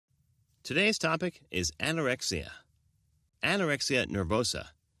Today's topic is anorexia. Anorexia nervosa,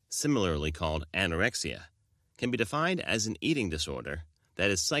 similarly called anorexia, can be defined as an eating disorder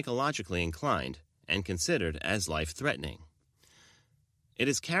that is psychologically inclined and considered as life-threatening. It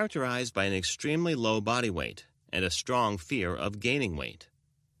is characterized by an extremely low body weight and a strong fear of gaining weight.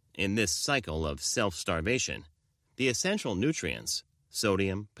 In this cycle of self-starvation, the essential nutrients,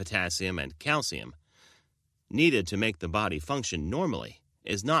 sodium, potassium, and calcium, needed to make the body function normally,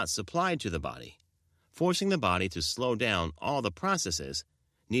 is not supplied to the body, forcing the body to slow down all the processes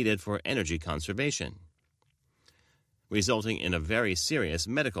needed for energy conservation, resulting in a very serious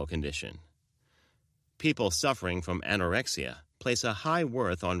medical condition. People suffering from anorexia place a high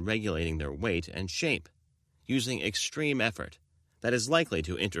worth on regulating their weight and shape, using extreme effort that is likely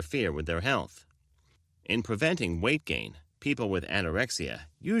to interfere with their health. In preventing weight gain, people with anorexia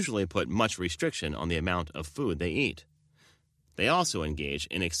usually put much restriction on the amount of food they eat. They also engage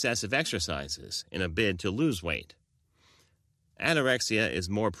in excessive exercises in a bid to lose weight. Anorexia is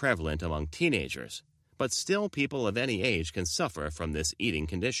more prevalent among teenagers, but still people of any age can suffer from this eating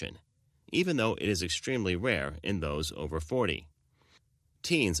condition, even though it is extremely rare in those over 40.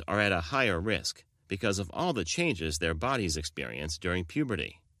 Teens are at a higher risk because of all the changes their bodies experience during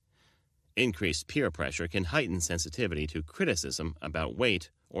puberty. Increased peer pressure can heighten sensitivity to criticism about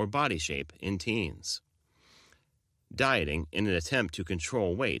weight or body shape in teens. Dieting in an attempt to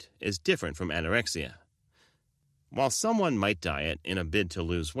control weight is different from anorexia. While someone might diet in a bid to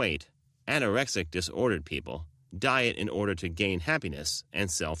lose weight, anorexic disordered people diet in order to gain happiness and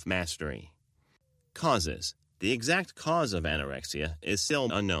self-mastery. Causes. The exact cause of anorexia is still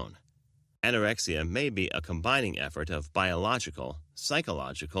unknown. Anorexia may be a combining effort of biological,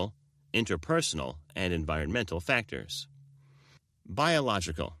 psychological, interpersonal, and environmental factors.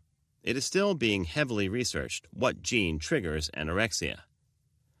 Biological. It is still being heavily researched what gene triggers anorexia.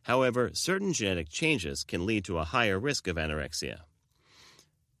 However, certain genetic changes can lead to a higher risk of anorexia.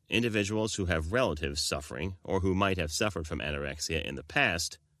 Individuals who have relatives suffering or who might have suffered from anorexia in the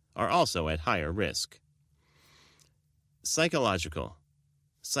past are also at higher risk. Psychological.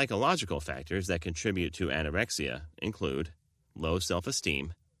 Psychological factors that contribute to anorexia include low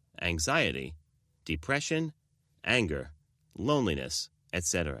self-esteem, anxiety, depression, anger, loneliness,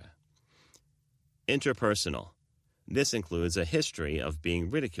 etc. Interpersonal. This includes a history of being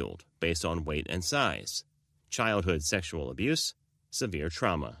ridiculed based on weight and size, childhood sexual abuse, severe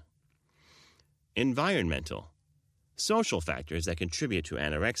trauma. Environmental. Social factors that contribute to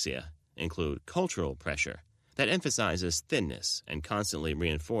anorexia include cultural pressure that emphasizes thinness and constantly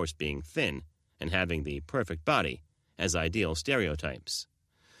reinforce being thin and having the perfect body as ideal stereotypes.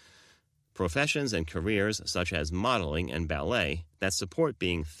 Professions and careers such as modeling and ballet that support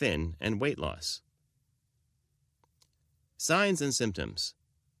being thin and weight loss. Signs and symptoms.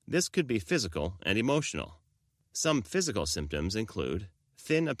 This could be physical and emotional. Some physical symptoms include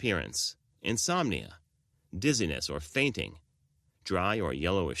thin appearance, insomnia, dizziness or fainting, dry or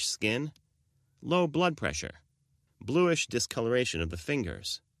yellowish skin, low blood pressure, bluish discoloration of the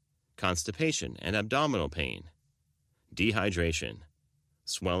fingers, constipation and abdominal pain, dehydration,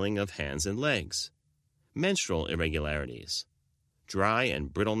 swelling of hands and legs, menstrual irregularities, dry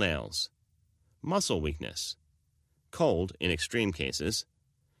and brittle nails, muscle weakness, cold in extreme cases,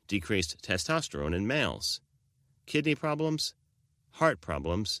 decreased testosterone in males, kidney problems, heart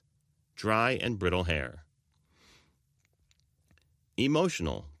problems, dry and brittle hair.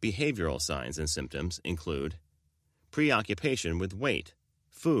 Emotional, behavioral signs and symptoms include preoccupation with weight,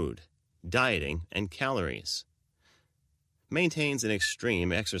 food, dieting, and calories. Maintains an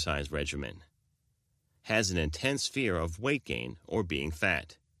extreme exercise regimen. Has an intense fear of weight gain or being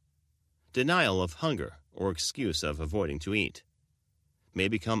fat. Denial of hunger or excuse of avoiding to eat. May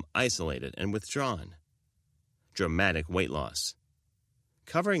become isolated and withdrawn. Dramatic weight loss.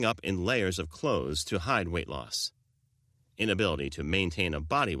 Covering up in layers of clothes to hide weight loss. Inability to maintain a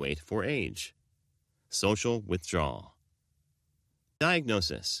body weight for age. Social withdrawal.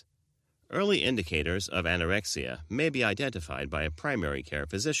 Diagnosis. Early indicators of anorexia may be identified by a primary care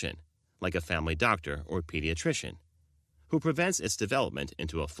physician, like a family doctor or pediatrician, who prevents its development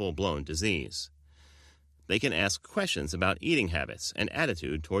into a full-blown disease. They can ask questions about eating habits and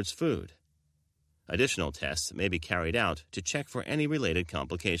attitude towards food. Additional tests may be carried out to check for any related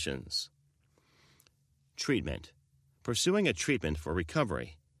complications. Treatment. Pursuing a treatment for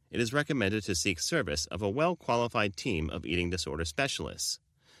recovery, it is recommended to seek service of a well-qualified team of eating disorder specialists,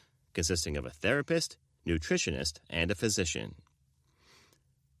 consisting of a therapist, nutritionist, and a physician.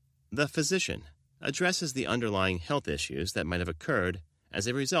 The physician addresses the underlying health issues that might have occurred as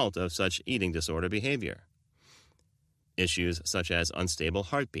a result of such eating disorder behavior. Issues such as unstable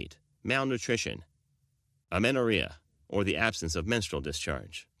heartbeat, malnutrition, amenorrhea, or the absence of menstrual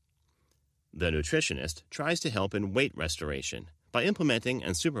discharge. The nutritionist tries to help in weight restoration by implementing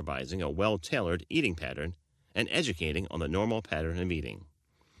and supervising a well-tailored eating pattern and educating on the normal pattern of eating.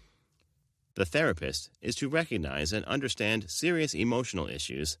 The therapist is to recognize and understand serious emotional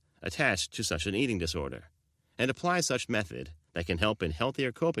issues attached to such an eating disorder and apply such method that can help in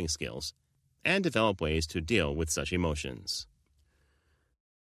healthier coping skills and develop ways to deal with such emotions.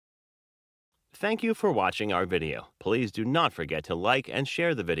 Thank you for watching our video. Please do not forget to like and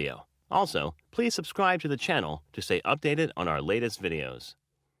share the video. Also, please subscribe to the channel to stay updated on our latest videos.